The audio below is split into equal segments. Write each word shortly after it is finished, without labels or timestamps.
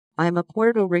I'm a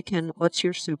Puerto Rican, what's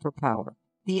your superpower?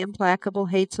 The implacable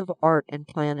hates of art and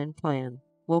plan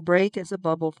will break as a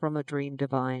bubble from a dream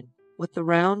divine, with the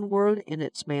round world in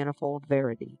its manifold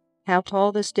verity. How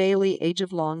tall this daily age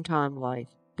of long time life,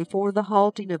 before the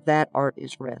halting of that art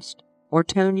is rest, or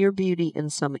tone your beauty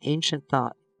in some ancient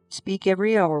thought. Speak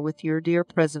every hour with your dear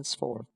presence forth,